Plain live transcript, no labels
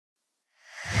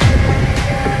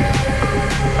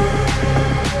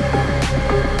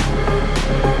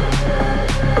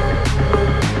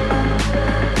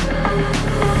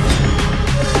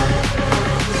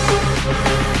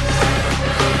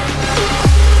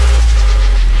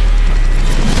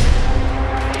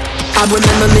I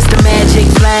remember Mr. Magic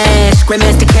Flash,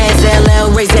 Grandmaster Cass, LL,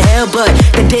 raise the hell, but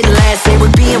that didn't last. Say what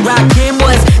being rockin'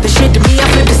 was the shit to me. I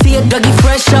flipped to see a Dougie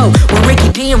Fresh show when Ricky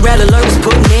D and Red Alert was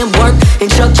putting in work, and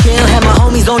Chuck Chill had my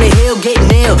homies on the hill getting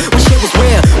ill. When shit was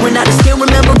real, when I still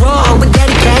remember raw when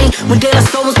Daddy came, when De La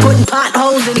Soul was putting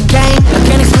potholes in the game. I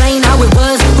can't explain how it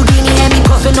was. Houdini had me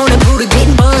puffin' on the Buddha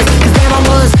getting buzzed, cause damn I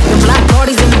was in black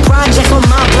parties in the projects on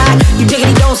my block. You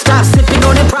diggity don't stop sipping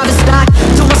on that private stock.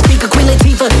 Do my speaker Queen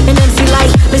Latifah and MC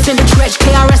Light. Listen to Tretch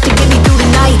KRS to get me through the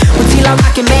night. With T-Line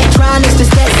rockin' Mad-Tronics to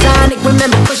Stat Sonic.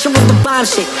 Remember pushing with the bomb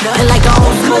shit, nothing like the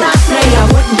old school. Could I say I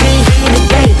wouldn't be here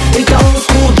today if the old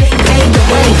school didn't pave the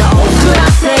way? Could I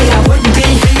say I wouldn't be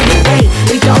here today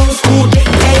if the old school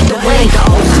didn't pave the way?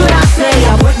 Could I say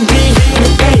I wouldn't be here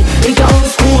today if the old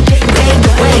school didn't pave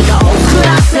the way? Could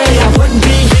I say I wouldn't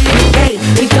be here today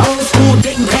if the old school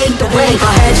didn't pave the way?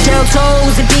 I had shell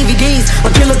toes and DVDs, a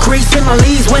killer crease in my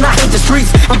leaves when I hit the streets.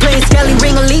 I'm playing Skelly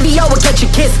Ring Olivio or Catch a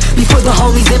Kiss before the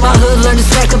homies in my hood learn to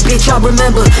smack a bitch. I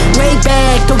remember way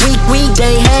back the week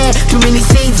they had too many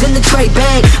seeds in the tray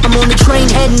bag. I'm on the train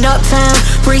heading uptown,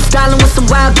 freestyling with some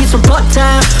wild kids from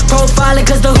Bucktown, profiling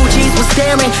cause the hoochies was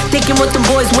staring, thinking what them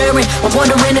boys wearing. I'm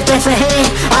wondering if that's a hand.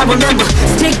 I remember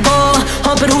stickball,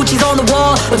 humping hoochies on the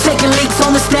wall, or taking leaks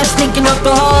on the steps, sneaking up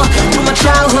the hall. Through my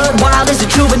childhood, wild as a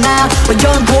juvenile, a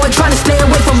young boy trying to stay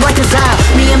away from Rikers Isle.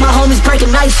 Me and my homies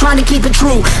breaking nights, trying to keep it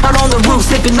true. Out on the roof,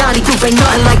 sipping 90 proof, ain't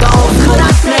nothing like the old school. Could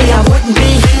I say I wouldn't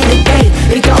be here today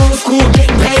if the old school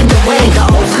didn't pave the way?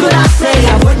 Could I say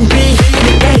I wouldn't be here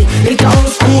today if the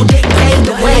old school didn't pave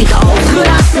the way? Could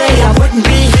I say